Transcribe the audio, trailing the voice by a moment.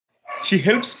She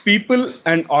helps people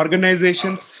and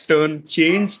organizations turn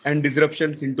change and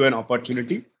disruptions into an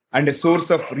opportunity and a source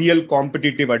of real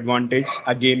competitive advantage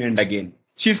again and again.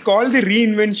 She's called the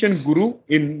Reinvention Guru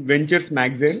in Ventures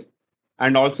magazine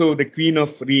and also the Queen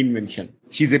of Reinvention.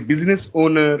 She's a business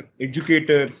owner,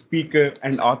 educator, speaker,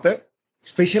 and author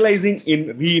specializing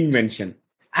in reinvention.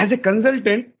 As a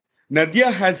consultant,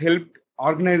 Nadya has helped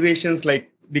organizations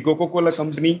like the Coca Cola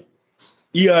Company,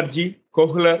 ERG,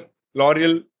 Kohler,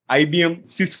 L'Oreal, IBM,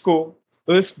 Cisco,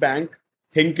 Erste Bank,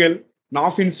 Henkel,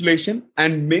 North Insulation,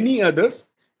 and many others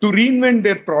to reinvent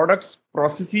their products,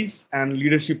 processes, and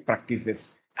leadership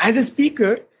practices. As a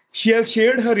speaker, she has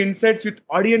shared her insights with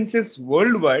audiences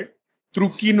worldwide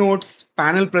through keynotes,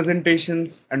 panel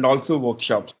presentations, and also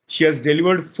workshops. She has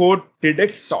delivered 4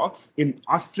 TEDx talks in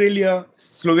Australia,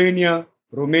 Slovenia,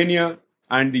 Romania,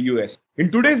 and the US.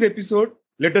 In today's episode,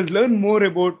 let us learn more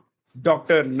about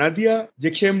Dr. Nadya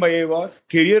Zhexembayeva's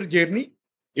career journey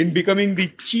in becoming the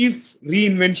Chief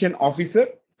Reinvention Officer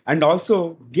and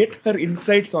also get her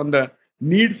insights on the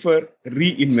need for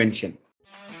reinvention.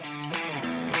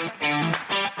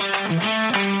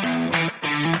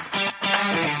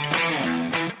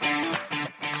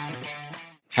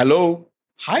 Hello.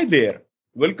 Hi there.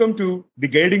 Welcome to the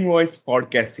Guiding Voice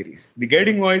podcast series, The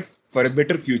Guiding Voice for a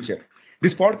Better Future.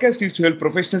 This podcast is to help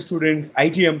professional students,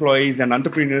 IT employees, and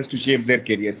entrepreneurs to shape their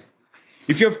careers.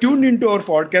 If you have tuned into our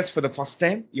podcast for the first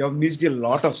time, you have missed a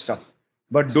lot of stuff.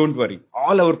 But don't worry,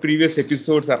 all our previous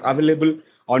episodes are available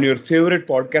on your favorite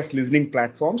podcast listening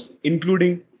platforms,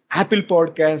 including Apple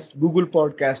Podcast, Google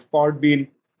Podcast, Podbean,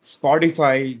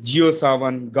 Spotify,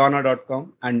 JioSavan,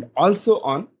 Ghana.com, and also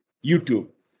on YouTube.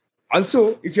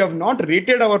 Also, if you have not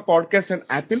rated our podcast on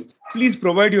Apple, please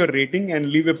provide your rating and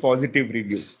leave a positive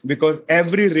review because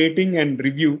every rating and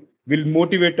review will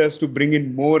motivate us to bring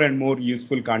in more and more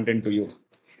useful content to you.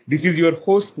 This is your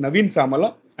host, Naveen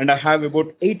Samala, and I have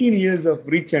about 18 years of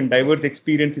rich and diverse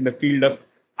experience in the field of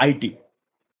IT.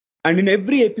 And in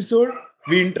every episode,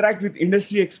 we interact with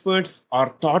industry experts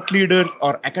or thought leaders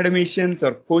or academicians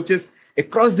or coaches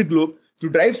across the globe to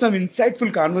drive some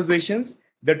insightful conversations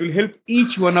that will help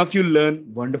each one of you learn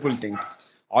wonderful things.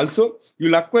 Also,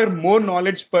 you'll acquire more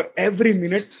knowledge per every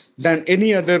minute than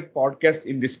any other podcast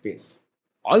in this space.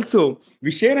 Also,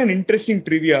 we share an interesting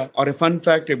trivia or a fun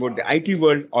fact about the IT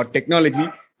world or technology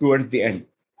towards the end.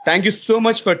 Thank you so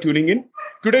much for tuning in.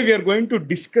 Today, we are going to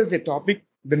discuss a topic,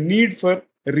 the need for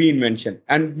reinvention.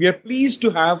 And we are pleased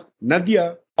to have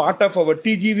Nadya, part of our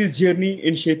TGV's journey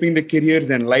in shaping the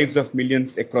careers and lives of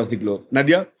millions across the globe.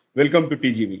 Nadya, welcome to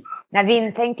TGV.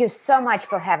 Naveen, thank you so much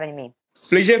for having me.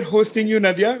 Pleasure hosting you,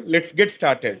 Nadya. Let's get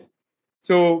started.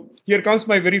 So here comes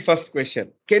my very first question.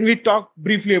 Can we talk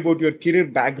briefly about your career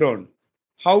background?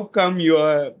 How come you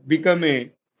are become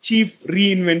a Chief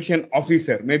Reinvention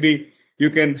Officer? Maybe you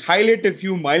can highlight a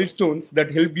few milestones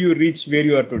that help you reach where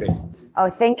you are today. Oh,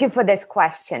 thank you for this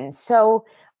question. So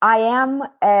I am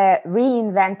a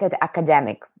reinvented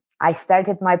academic. I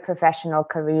started my professional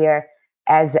career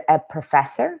as a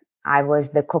professor. I was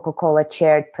the Coca-Cola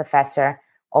chaired professor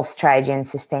of strategy and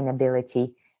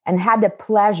sustainability and had the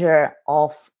pleasure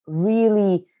of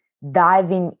really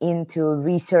diving into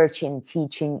research and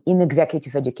teaching in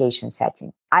executive education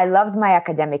setting. I loved my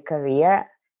academic career.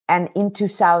 And in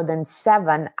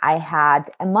 2007, I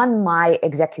had among my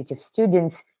executive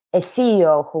students a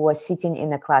CEO who was sitting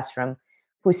in a classroom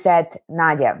who said,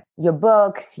 Nadya, your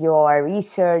books, your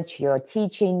research, your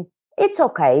teaching, it's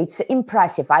okay. It's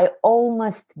impressive. I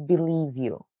almost believe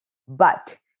you,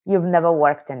 but you've never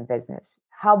worked in business.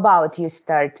 How about you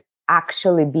start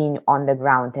actually being on the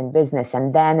ground in business,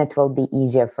 and then it will be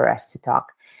easier for us to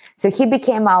talk. So he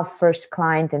became our first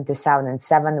client in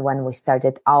 2007 when we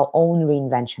started our own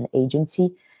reinvention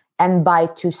agency. And by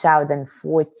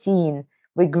 2014,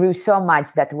 we grew so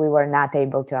much that we were not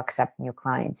able to accept new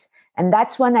clients. And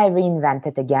that's when I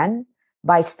reinvented again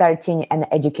by starting an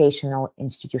educational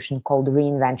institution called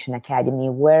Reinvention Academy,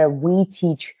 where we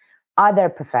teach other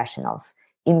professionals,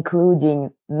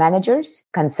 including managers,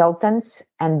 consultants,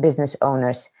 and business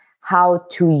owners, how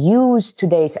to use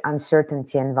today's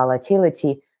uncertainty and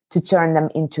volatility to turn them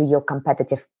into your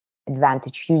competitive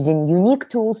advantage using unique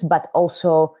tools, but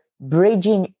also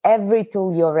bridging every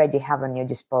tool you already have on your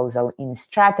disposal in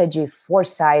strategy,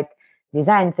 foresight,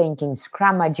 design thinking,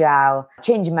 Scrum Agile,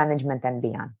 change management, and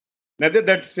beyond. Nadya,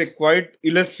 that's a quite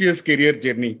illustrious career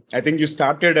journey. I think you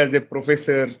started as a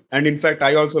professor, and in fact,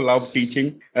 I also love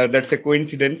teaching. That's a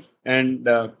coincidence. And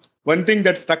one thing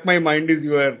that stuck my mind is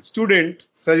your student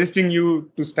suggesting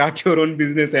you to start your own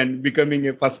business and becoming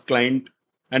a first client.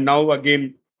 And now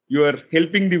again, you are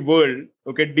helping the world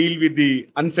okay, deal with the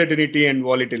uncertainty and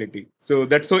volatility. So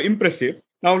that's so impressive.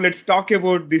 Now let's talk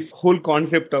about this whole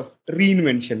concept of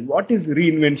reinvention. What is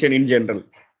reinvention in general?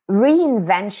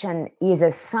 Reinvention is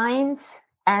a science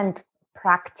and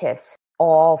practice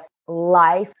of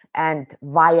life and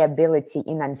viability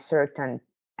in uncertain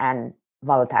and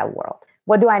volatile world.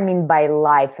 What do I mean by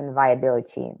life and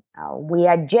viability? We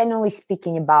are generally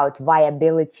speaking about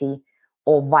viability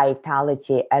or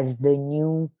vitality as the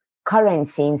new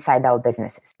currency inside our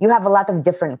businesses. You have a lot of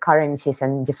different currencies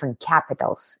and different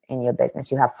capitals in your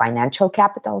business. You have financial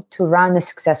capital. To run a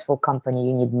successful company,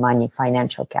 you need money,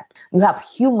 financial capital. You have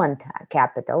human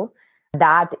capital.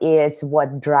 That is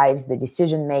what drives the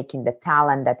decision making, the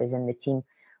talent that is in the team.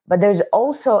 But there's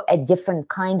also a different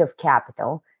kind of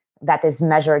capital that is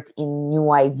measured in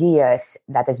new ideas,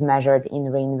 that is measured in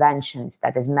reinventions,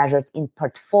 that is measured in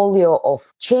portfolio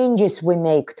of changes we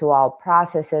make to our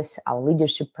processes, our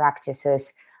leadership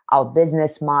practices, our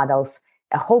business models,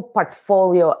 a whole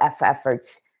portfolio of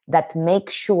efforts that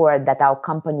make sure that our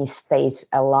company stays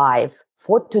alive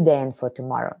for today and for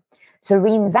tomorrow. So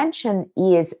reinvention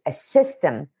is a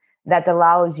system that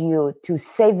allows you to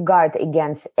safeguard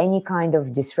against any kind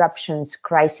of disruptions,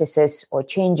 crises, or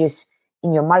changes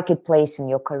in your marketplace, in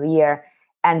your career,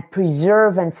 and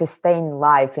preserve and sustain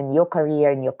life in your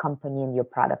career, in your company, in your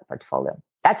product portfolio.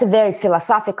 That's a very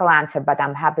philosophical answer, but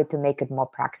I'm happy to make it more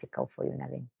practical for you,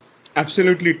 Naveen.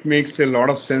 Absolutely, it makes a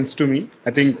lot of sense to me. I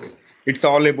think it's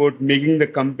all about making the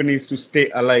companies to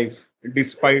stay alive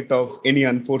despite of any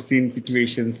unforeseen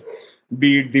situations,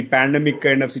 be it the pandemic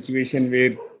kind of situation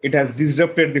where it has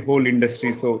disrupted the whole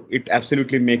industry. So it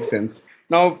absolutely makes sense.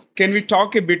 Now, can we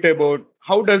talk a bit about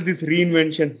how does this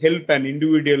reinvention help an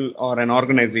individual or an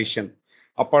organization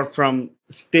apart from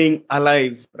staying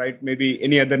alive, right? Maybe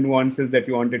any other nuances that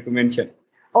you wanted to mention?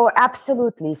 Oh,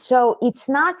 absolutely. So it's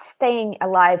not staying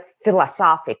alive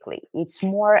philosophically. It's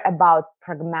more about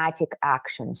pragmatic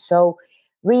action. So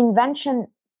reinvention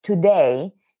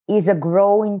today is a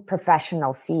growing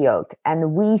professional field,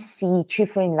 and we see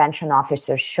chief reinvention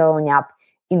officers showing up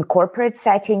in corporate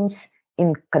settings,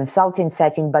 in consulting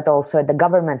setting, but also at the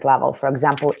government level. For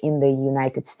example, in the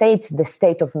United States, the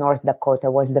state of North Dakota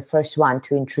was the first one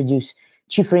to introduce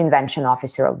chief reinvention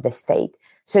officer of the state.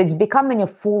 So it's becoming a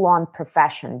full-on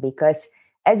profession because,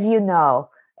 as you know,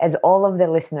 as all of the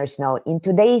listeners know, in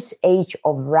today's age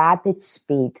of rapid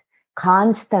speed,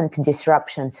 constant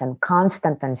disruptions and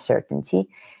constant uncertainty,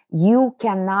 you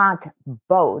cannot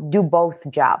do both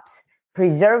jobs.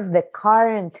 Preserve the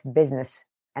current business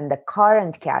and the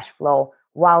current cash flow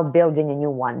while building a new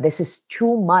one. This is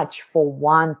too much for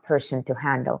one person to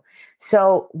handle.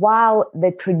 So while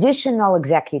the traditional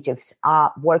executives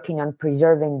are working on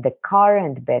preserving the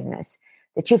current business,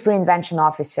 the chief reinvention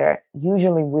officer,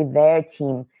 usually with their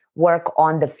team, work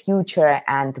on the future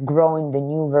and growing the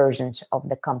new versions of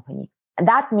the company. And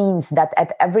that means that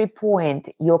at every point,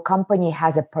 your company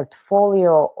has a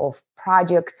portfolio of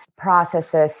projects,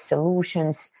 processes,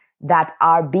 solutions that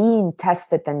are being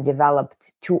tested and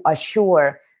developed to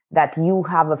assure that you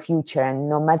have a future. And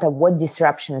no matter what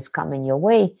disruption is coming your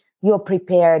way, you're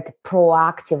prepared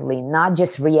proactively, not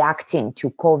just reacting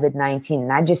to COVID-19,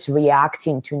 not just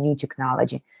reacting to new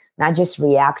technology, not just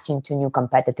reacting to new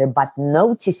competitor, but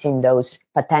noticing those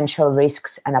potential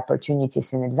risks and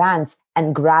opportunities in advance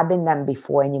and grabbing them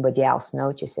before anybody else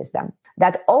notices them.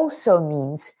 That also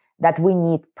means that we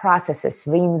need processes.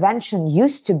 Reinvention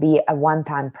used to be a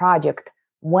one-time project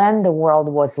when the world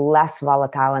was less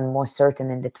volatile and more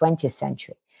certain in the 20th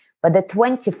century. But the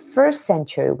 21st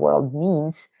century world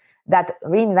means that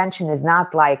reinvention is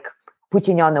not like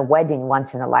putting on a wedding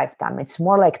once in a lifetime. It's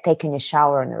more like taking a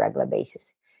shower on a regular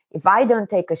basis. If I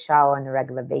don't take a shower on a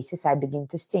regular basis, I begin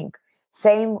to stink.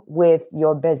 Same with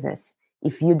your business.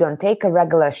 If you don't take a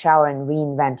regular shower and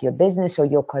reinvent your business or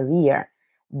your career,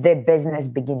 the business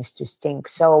begins to stink.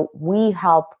 So we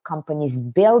help companies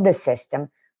build a system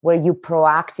where you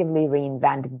proactively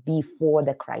reinvent before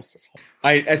the crisis hits.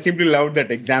 I simply love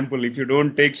that example. If you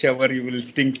don't take shower, you will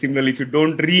stink. Similarly, if you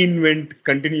don't reinvent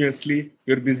continuously,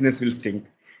 your business will stink.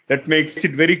 That makes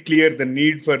it very clear the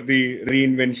need for the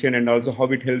reinvention and also how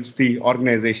it helps the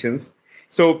organizations.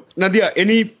 So, Nadya,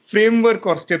 any framework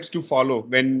or steps to follow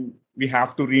when we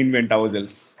have to reinvent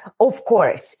ourselves? Of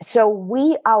course. So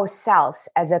we ourselves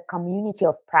as a community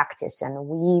of practice, and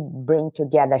we bring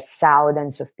together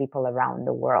thousands of people around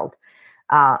the world.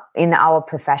 In our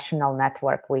professional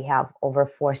network, we have over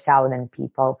 4,000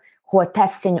 people who are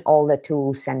testing all the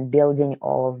tools and building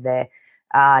all of the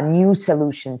new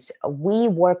solutions. We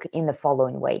work in the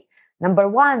following way. Number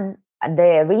one,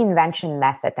 the reinvention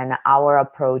method and our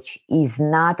approach is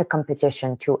not a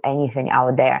competition to anything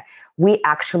out there. We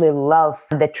actually love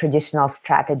the traditional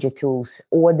strategy tools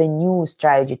or the new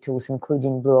strategy tools,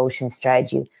 including Blue Ocean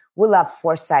Strategy. We love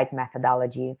foresight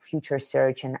methodology, future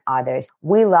search, and others.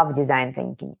 We love design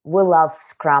thinking. We love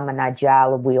Scrum and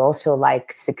Agile. We also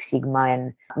like Six Sigma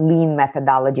and Lean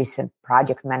methodologies and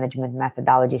project management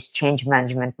methodologies, change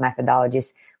management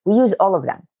methodologies. We use all of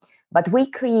them. But we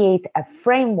create a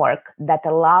framework that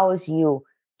allows you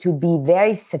to be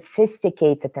very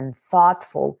sophisticated and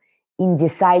thoughtful in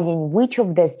deciding which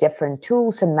of these different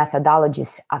tools and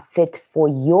methodologies are fit for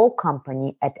your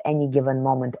company at any given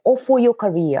moment, or for your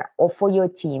career, or for your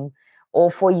team, or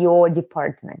for your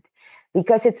department.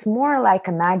 Because it's more like,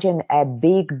 imagine a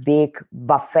big, big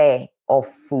buffet of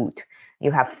food.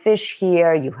 You have fish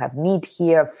here, you have meat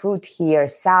here, fruit here,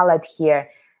 salad here.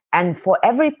 And for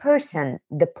every person,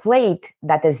 the plate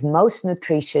that is most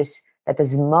nutritious, that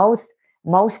is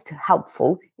most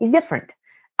helpful is different.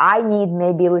 I need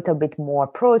maybe a little bit more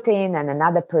protein, and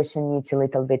another person needs a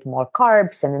little bit more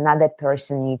carbs, and another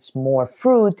person needs more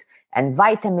fruit and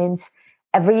vitamins.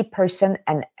 Every person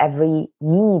and every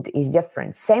need is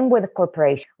different. Same with a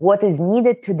corporation. What is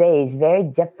needed today is very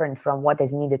different from what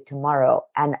is needed tomorrow.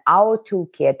 And our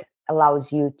toolkit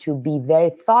allows you to be very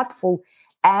thoughtful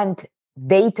and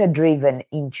data-driven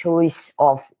in choice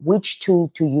of which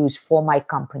tool to use for my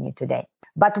company today.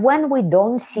 But when we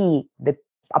don't see the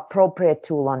appropriate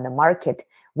tool on the market,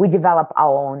 we develop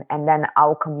our own, and then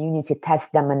our community tests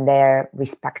them in their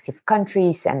respective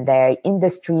countries and their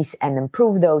industries and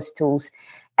improve those tools.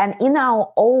 And in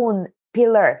our own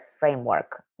pillar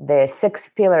framework, the 6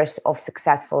 pillars of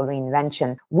successful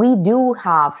reinvention, we do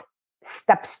have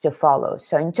steps to follow.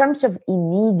 So in terms of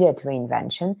immediate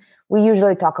reinvention, we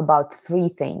usually talk about 3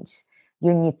 things.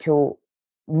 You need to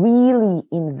really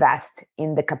invest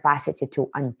in the capacity to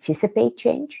anticipate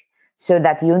change so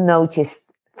that you notice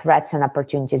threats and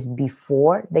opportunities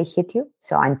before they hit you.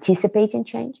 So anticipating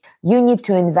change. You need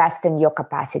to invest in your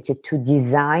capacity to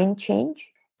design change,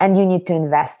 and you need to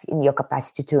invest in your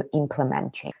capacity to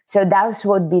implement change. So those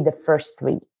would be the first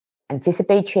 3: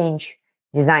 anticipate change,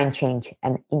 design change,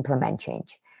 and implement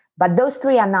change. But those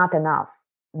 3 are not enough.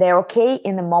 They're okay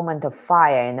in a moment of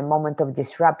fire, in a moment of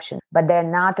disruption, but they're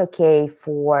not okay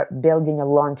for building a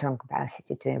long-term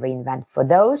capacity to reinvent. For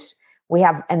those, we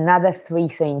have another 3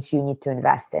 things you need to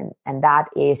invest in, and that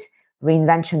is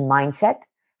reinvention mindset,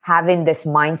 having this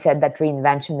mindset that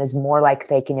reinvention is more like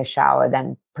taking a shower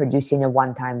than producing a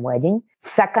one-time wedding.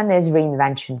 Second is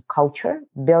reinvention culture,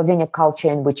 building a culture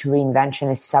in which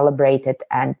reinvention is celebrated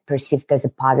and perceived as a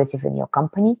positive in your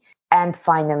company. And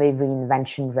finally,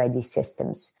 reinvention-ready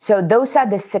systems. So those are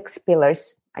the 6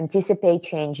 pillars: anticipate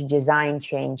change, design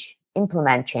change,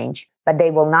 implement change, but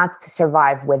they will not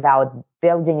survive without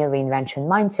building a reinvention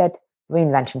mindset,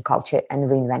 reinvention culture, and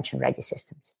reinvention-ready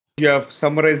systems. You have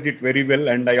summarized it very well,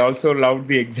 and I also loved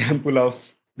the example of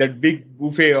that big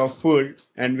buffet of food,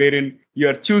 and wherein you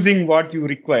are choosing what you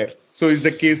require. So is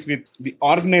the case with the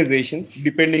organizations.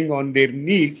 Depending on their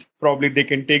need, probably they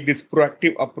can take this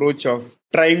proactive approach of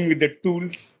trying with the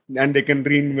tools, and they can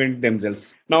reinvent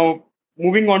themselves. Now,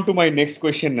 moving on to my next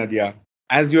question, Nadya.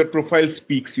 As your profile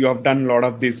speaks, you have done a lot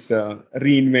of this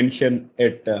reinvention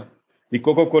at the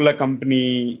Coca-Cola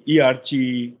company,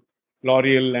 ERG,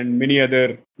 L'Oreal, and many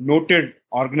other noted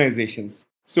organizations.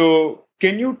 So,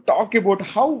 can you talk about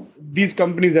how these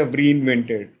companies have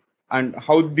reinvented, and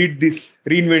how did this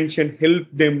reinvention help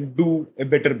them do a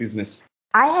better business?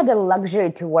 I had the luxury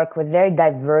to work with a very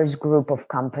diverse group of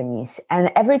companies,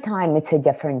 and every time it's a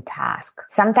different task.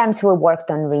 Sometimes we worked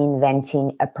on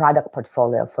reinventing a product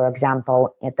portfolio. For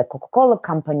example, at the Coca-Cola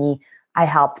company, I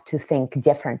helped to think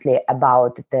differently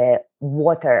about the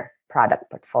water product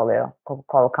portfolio.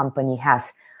 Coca-Cola company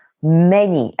has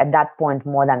many, at that point,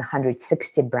 more than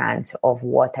 160 brands of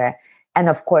water. And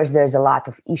of course, there's a lot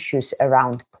of issues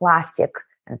around plastic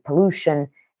and pollution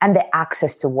and the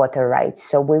access to water rights.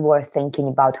 So we were thinking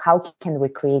about how can we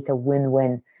create a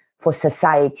win-win for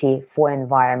society, for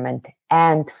environment,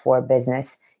 and for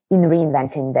business in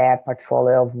reinventing their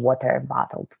portfolio of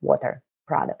bottled water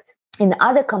products. In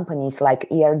other companies like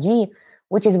ERG,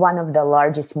 which is one of the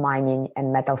largest mining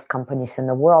and metals companies in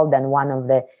the world and one of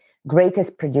the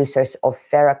greatest producers of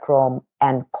ferrochrome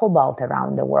and cobalt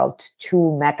around the world,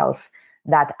 2 metals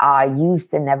that are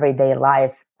used in everyday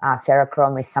life.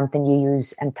 Ferrochrome is something you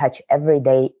use and touch every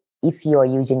day if you are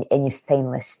using any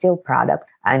stainless steel product,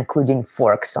 including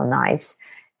forks or knives.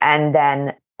 And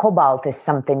then cobalt is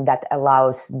something that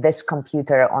allows this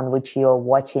computer on which you're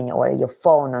watching, or your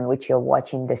phone on which you're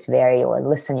watching this or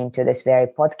listening to this very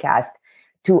podcast,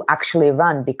 to actually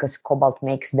run, because cobalt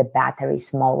makes the battery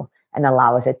small and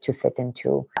allows it to fit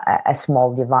into a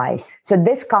small device. So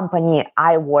this company,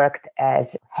 I worked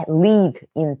as lead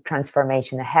in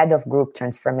transformation, head of group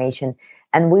transformation,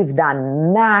 and we've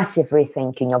done massive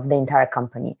rethinking of the entire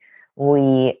company.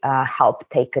 We helped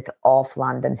take it off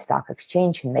London Stock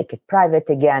Exchange and make it private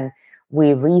again. We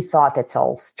rethought its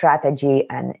whole strategy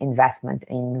and investment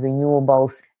in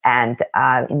renewables and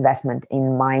investment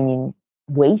in mining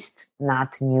waste,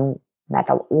 not new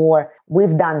metal ore.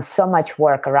 We've done so much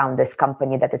work around this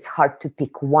company that it's hard to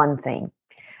pick one thing.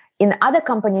 In other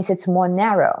companies, it's more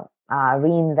narrow,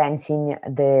 reinventing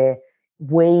the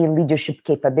way leadership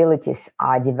capabilities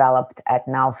are developed at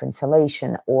Knauf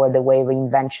Insulation, or the way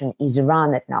reinvention is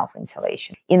run at Knauf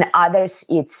Insulation. In others,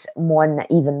 it's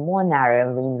even more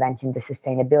narrow, reinventing the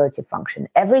sustainability function.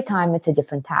 Every time it's a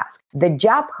different task. The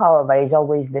job, however, is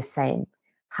always the same.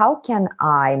 How can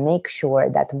I make sure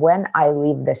that when I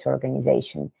leave this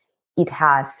organization, it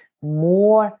has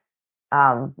more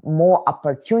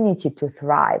opportunity to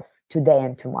thrive today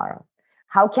and tomorrow?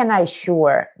 How can I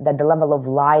ensure that the level of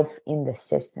life in the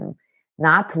system,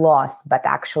 not lost, but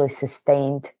actually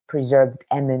sustained, preserved,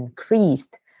 and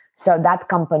increased, so that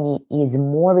company is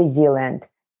more resilient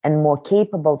and more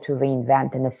capable to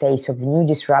reinvent in the face of new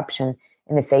disruption,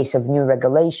 in the face of new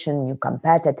regulation, new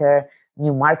competitor,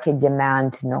 new market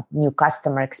demand, new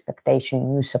customer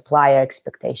expectation, new supplier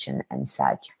expectation, and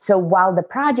such. So while the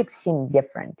projects seem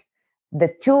different, the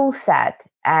tool set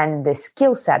and the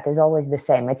skill set is always the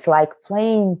same. It's like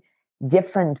playing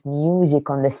different music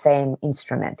on the same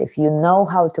instrument. If you know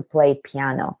how to play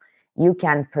piano, you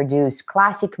can produce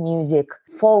classic music,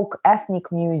 folk,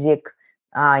 ethnic music.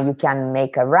 You can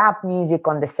make a rap music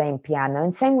on the same piano.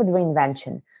 And same with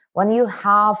reinvention. When you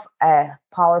have a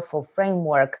powerful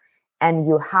framework and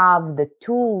you have the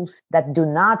tools that do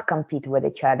not compete with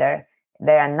each other,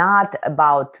 they are not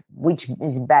about which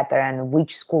is better and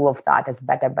which school of thought is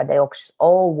better, but they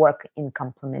all work in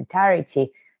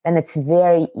complementarity, then it's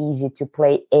very easy to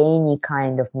play any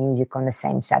kind of music on the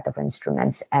same set of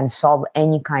instruments and solve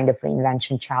any kind of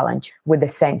reinvention challenge with the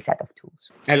same set of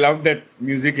tools. I love that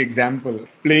music example,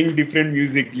 playing different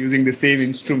music using the same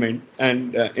instrument.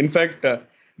 And in fact,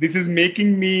 this is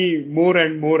making me more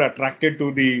and more attracted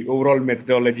to the overall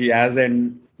methodology as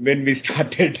and when we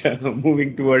started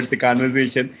moving towards the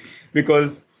conversation,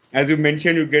 because as you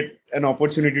mentioned, you get an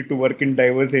opportunity to work in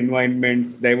diverse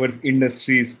environments, diverse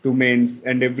industries, domains,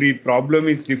 and every problem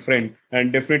is different.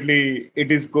 And definitely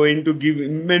it is going to give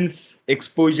immense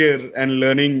exposure and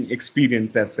learning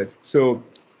experience as such. So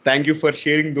thank you for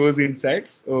sharing those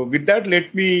insights. With that,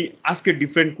 let me ask a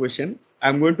different question.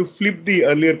 I'm going to flip the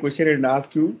earlier question and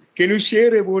ask you, can you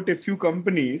share about a few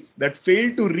companies that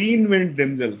failed to reinvent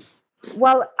themselves?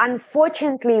 Well,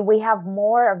 unfortunately, we have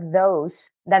more of those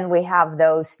than we have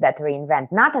those that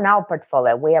reinvent. Not in our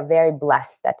portfolio. We are very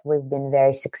blessed that we've been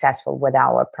very successful with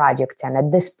our projects. And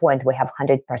at this point, we have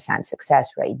 100% success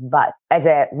rate. But as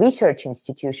a research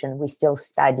institution, we still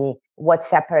study what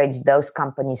separates those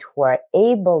companies who are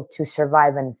able to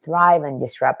survive and thrive in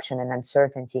disruption and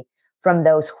uncertainty from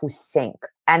those who sink.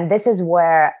 And this is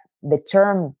where the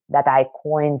term that I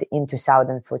coined in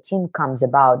 2014 comes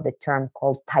about, the term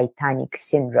called Titanic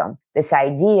syndrome. This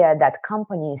idea that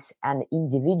companies and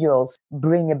individuals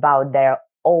bring about their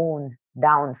own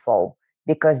downfall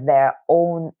because their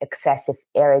own excessive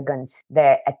arrogance,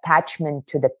 their attachment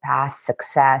to the past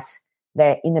success,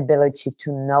 their inability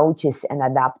to notice and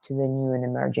adapt to the new and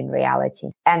emerging reality.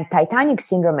 And Titanic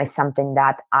syndrome is something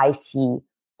that I see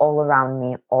all around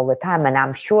me all the time. And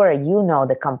I'm sure you know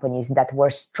the companies that were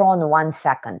strong 1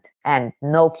 second, and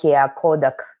Nokia,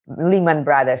 Kodak, Lehman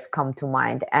Brothers come to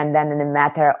mind. And then in a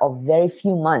matter of very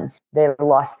few months, they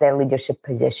lost their leadership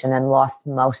position and lost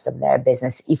most of their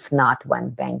business, if not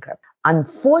went bankrupt.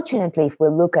 Unfortunately, if we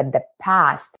look at the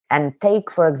past and take,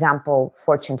 for example,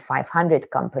 Fortune 500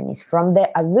 companies, from the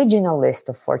original list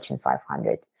of Fortune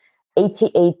 500,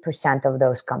 88% of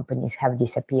those companies have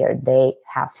disappeared. They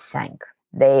have sank.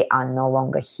 They are no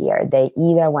longer here. They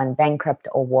either went bankrupt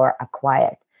or were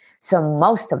acquired. So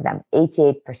most of them,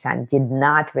 88%, did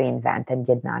not reinvent and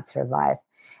did not survive.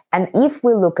 And if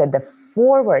we look at the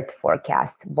forward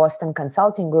forecast, Boston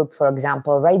Consulting Group, for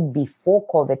example, right before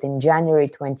COVID in January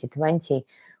 2020,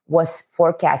 was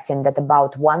forecasting that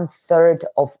about 1/3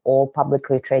 of all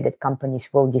publicly traded companies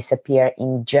will disappear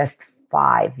in just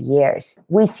 5 years.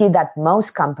 We see that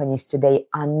most companies today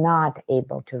are not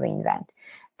able to reinvent.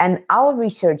 And our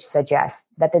research suggests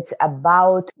that it's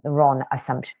about the wrong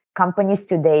assumption. Companies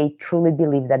today truly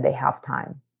believe that they have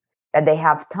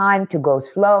time to go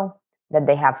slow, that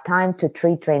they have time to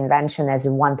treat reinvention as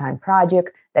a one-time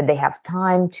project, that they have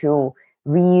time to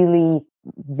really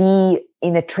be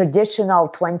in a traditional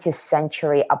 20th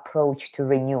century approach to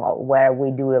renewal, where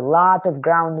we do a lot of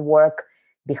groundwork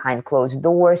behind closed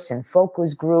doors and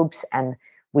focus groups, and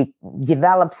we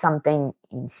develop something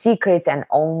in secret and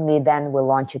only then we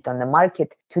launch it on the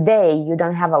market. Today, you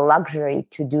don't have a luxury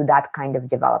to do that kind of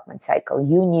development cycle.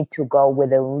 You need to go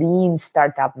with a lean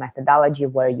startup methodology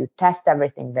where you test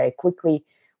everything very quickly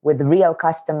with real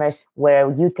customers,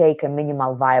 where you take a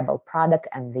minimal viable product,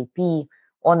 MVP,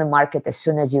 on the market as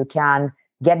soon as you can,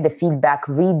 get the feedback,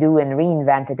 redo and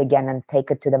reinvent it again and take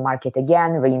it to the market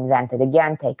again, reinvent it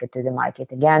again, take it to the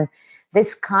market again.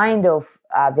 This kind of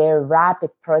very rapid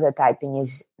prototyping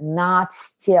is not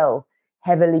still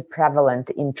heavily prevalent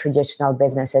in traditional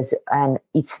businesses, and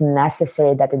it's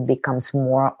necessary that it becomes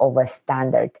more of a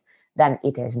standard than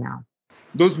it is now.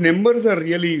 Those numbers are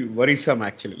really worrisome,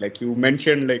 actually. Like you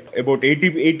mentioned, like about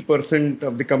 88%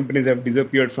 of the companies have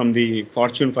disappeared from the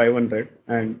Fortune 500.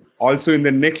 And also in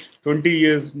the next 20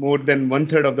 years, more than one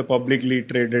third of the publicly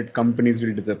traded companies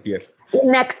will disappear.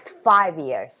 Next 5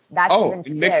 years. That's even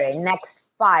scary. Next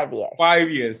 5 years. 5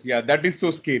 years. Yeah, that is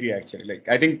so scary, actually. Like,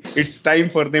 I think it's time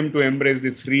for them to embrace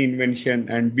this reinvention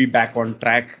and be back on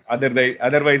track.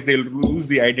 Otherwise, they'll lose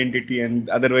the identity and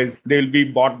otherwise they'll be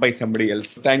bought by somebody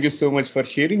else. Thank you so much for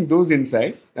sharing those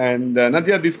insights. And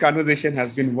Nadya, this conversation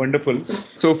has been wonderful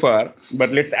so far,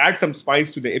 but let's add some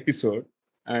spice to the episode.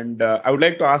 And I would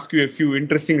like to ask you a few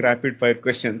interesting rapid fire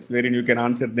questions wherein you can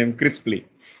answer them crisply.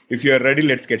 If you are ready,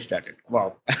 let's get started.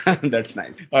 Wow, that's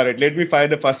nice. All right, let me fire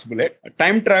the first bullet.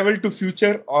 Time travel to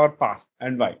future or past,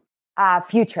 and why?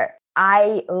 Future.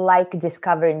 I like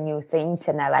discovering new things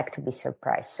and I like to be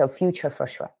surprised. So future for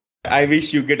sure. I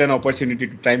wish you get an opportunity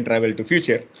to time travel to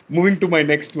future. Moving to my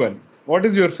next one. What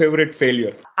is your favorite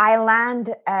failure? I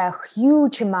lend a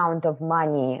huge amount of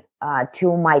money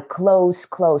to my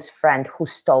close friend who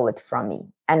stole it from me.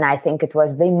 And I think it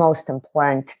was the most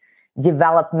important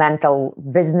developmental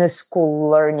business school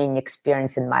learning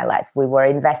experience in my life. We were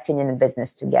investing in a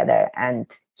business together and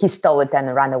he stole it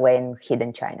and ran away and hid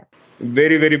in China.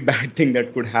 Very, very bad thing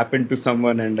that could happen to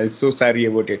someone, and I'm so sorry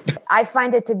about it. I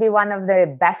find it to be one of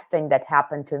the best things that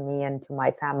happened to me and to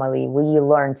my family. We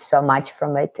learned so much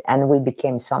from it and we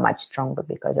became so much stronger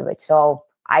because of it. So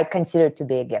I consider it to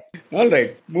be a gift. All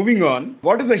right, moving on.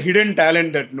 What is a hidden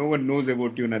talent that no one knows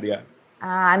about you, Nadya?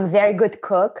 I'm a very good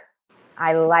cook.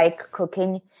 I like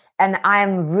cooking and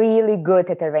I'm really good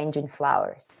at arranging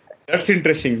flowers. That's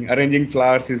interesting. Arranging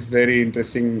flowers is very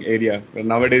interesting area.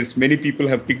 Nowadays, many people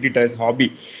have picked it as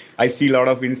hobby. I see a lot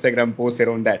of Instagram posts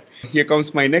around that. Here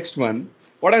comes my next one.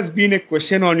 What has been a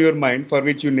question on your mind for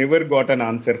which you never got an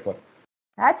answer for?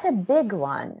 That's a big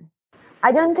one.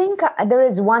 I don't think there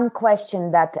is one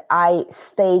question that I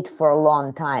stayed for a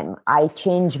long time. I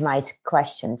change my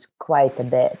questions quite a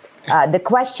bit. The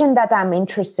question that I'm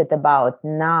interested about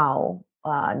now,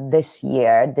 this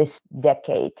year, this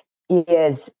decade,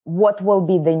 is what will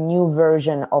be the new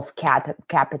version of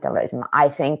capitalism. I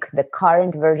think the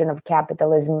current version of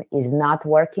capitalism is not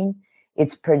working.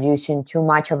 It's producing too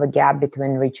much of a gap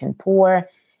between rich and poor.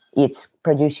 It's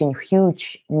producing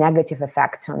huge negative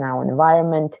effects on our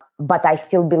environment. But I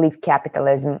still believe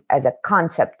capitalism as a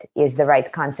concept is the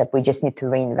right concept. We just need to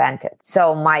reinvent it.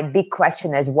 So my big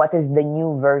question is, what is the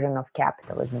new version of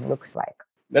capitalism looks like?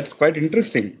 That's quite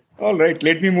interesting. All right,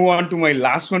 let me move on to my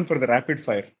last one for the rapid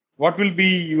fire. What will be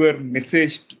your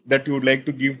message that you would like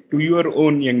to give to your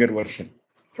own younger version?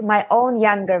 To my own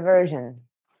younger version?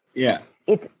 Yeah.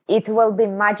 It will be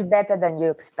much better than you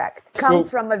expect. Come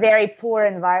from a very poor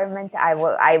environment.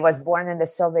 I was born in the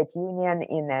Soviet Union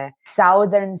in a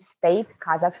southern state,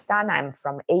 Kazakhstan. I'm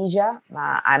from Asia.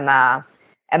 I'm a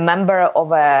member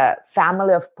of a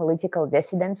family of political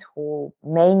dissidents who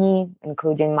many,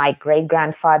 including my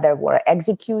great-grandfather, were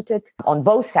executed. On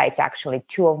both sides, actually,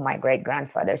 two of my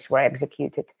great-grandfathers were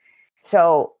executed.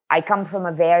 So I come from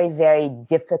a very, very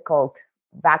difficult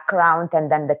background, and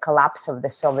then the collapse of the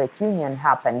Soviet Union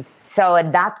happened. So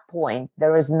at that point,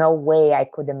 there is no way I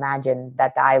could imagine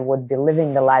that I would be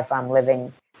living the life I'm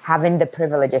living, having the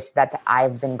privileges that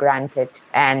I've been granted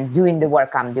and doing the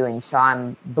work I'm doing. So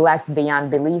I'm blessed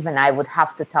beyond belief, and I would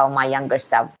have to tell my younger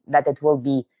self that it will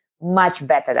be much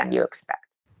better than you expect.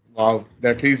 Wow,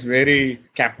 that is very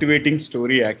captivating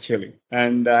story, actually.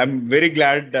 And I'm very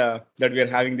glad that we are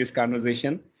having this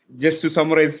conversation. Just to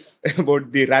summarize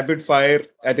about the rapid fire,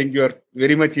 I think you are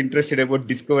very much interested about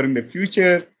discovering the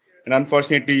future. And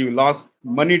unfortunately, you lost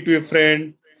money to a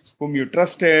friend whom you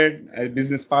trusted, a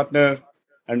business partner,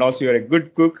 and also you're a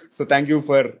good cook. So thank you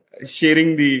for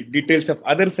sharing the details of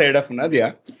other side of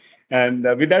Nadya. And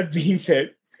with that being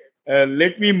said,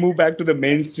 let me move back to the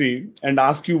mainstream and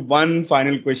ask you one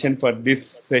final question for this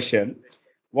session.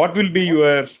 What will be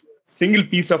your single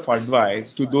piece of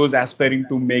advice to those aspiring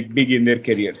to make big in their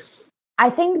careers? I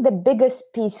think the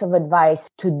biggest piece of advice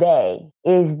today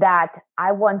is that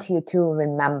I want you to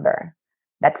remember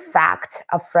that facts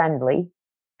are friendly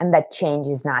and that change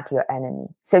is not your enemy.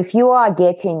 So if you are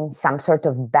getting some sort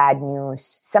of bad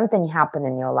news, something happened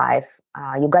in your life,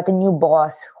 you got a new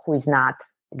boss who is not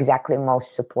exactly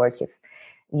most supportive.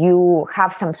 You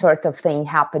have some sort of thing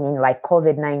happening like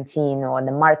COVID-19 or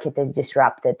the market is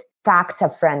disrupted. Facts are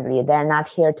friendly. They're not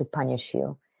here to punish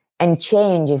you. And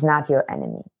change is not your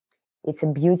enemy. It's a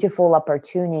beautiful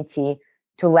opportunity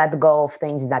to let go of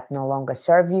things that no longer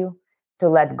serve you, to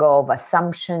let go of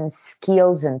assumptions,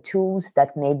 skills, and tools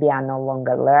that maybe are no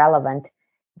longer relevant.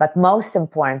 But most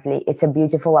importantly, it's a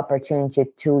beautiful opportunity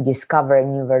to discover a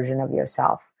new version of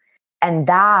yourself. And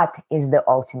that is the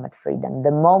ultimate freedom.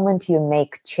 The moment you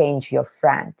make change your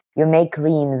friend, you make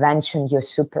reinvention your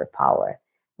superpower,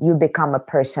 you become a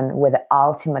person with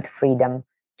ultimate freedom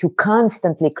to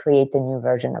constantly create a new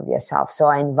version of yourself. So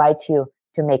I invite you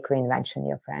to make reinvention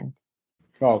your friend.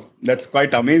 Wow, that's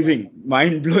quite amazing.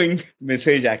 Mind blowing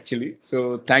message, actually.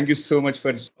 So, thank you so much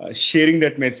for sharing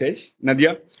that message,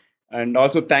 Nadya. And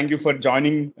also, thank you for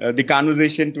joining the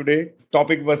conversation today.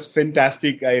 Topic was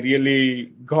fantastic. I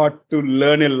really got to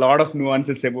learn a lot of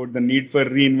nuances about the need for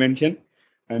reinvention.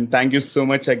 And thank you so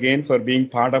much again for being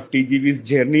part of TGV's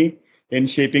journey in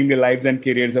shaping the lives and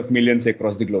careers of millions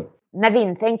across the globe.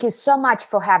 Naveen, thank you so much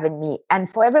for having me. And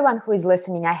for everyone who is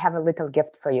listening, I have a little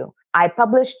gift for you. I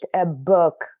published a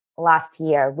book last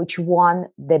year, which won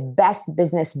the best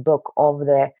business book of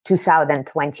the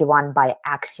 2021 by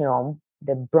Axiom,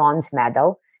 the bronze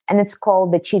medal. And it's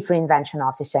called the Chief Reinvention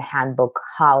Officer Handbook,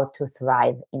 How to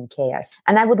Thrive in Chaos.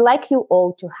 And I would like you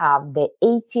all to have the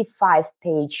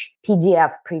 85-page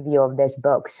PDF preview of this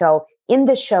book. So in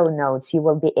the show notes, you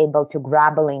will be able to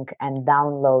grab a link and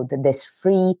download this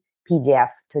free PDF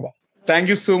today. Thank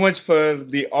you so much for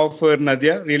the offer,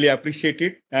 Nadya. Really appreciate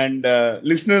it. And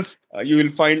listeners, you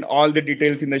will find all the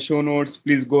details in the show notes.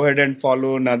 Please go ahead and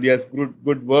follow Nadya's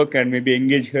good work and maybe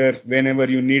engage her whenever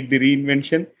you need the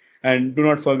reinvention. And do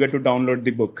not forget to download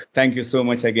the book. Thank you so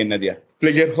much again, Nadya.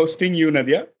 Pleasure hosting you,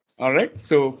 Nadya. All right.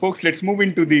 So, folks, let's move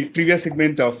into the trivia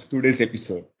segment of today's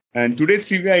episode. And today's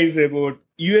trivia is about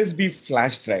USB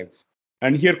flash drive.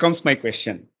 And here comes my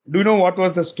question. Do you know what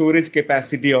was the storage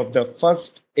capacity of the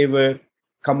first ever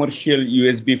commercial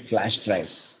USB flash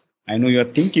drive? I know you're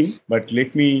thinking, but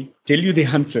let me tell you the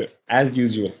answer as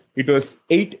usual. It was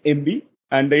 8 MB.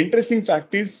 And the interesting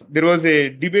fact is there was a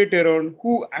debate around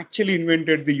who actually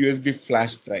invented the USB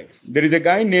flash drive. There is a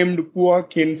guy named Pua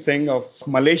Ken Seng of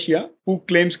Malaysia who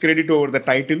claims credit over the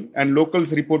title, and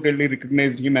locals reportedly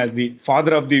recognized him as the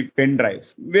father of the pen drive.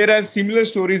 Whereas similar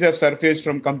stories have surfaced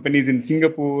from companies in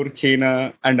Singapore,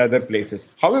 China, and other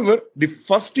places. However, the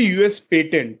first US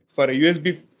patent for a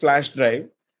USB flash drive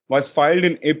was filed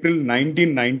in April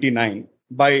 1999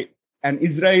 by an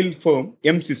Israel firm,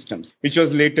 M Systems, which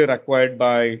was later acquired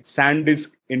by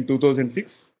SanDisk in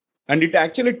 2006. And it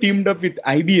actually teamed up with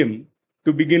IBM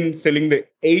to begin selling the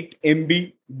 8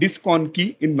 MB disk on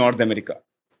key in North America.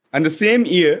 And the same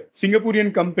year,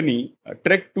 Singaporean company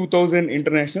Trek 2000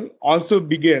 International also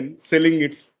began selling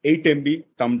its 8 MB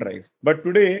thumb drive. But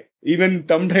today, even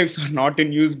thumb drives are not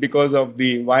in use because of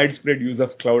the widespread use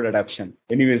of cloud adoption.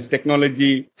 Anyways,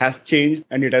 technology has changed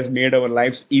and it has made our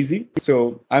lives easy.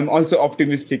 So I'm also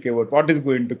optimistic about what is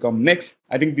going to come next.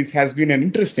 I think this has been an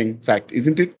interesting fact,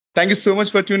 isn't it? Thank you so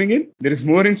much for tuning in. There is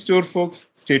more in store, folks.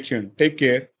 Stay tuned. Take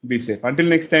care. Be safe. Until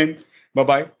next time.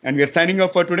 Bye-bye. And we are signing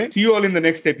off for today. See you all in the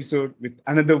next episode with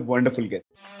another wonderful guest.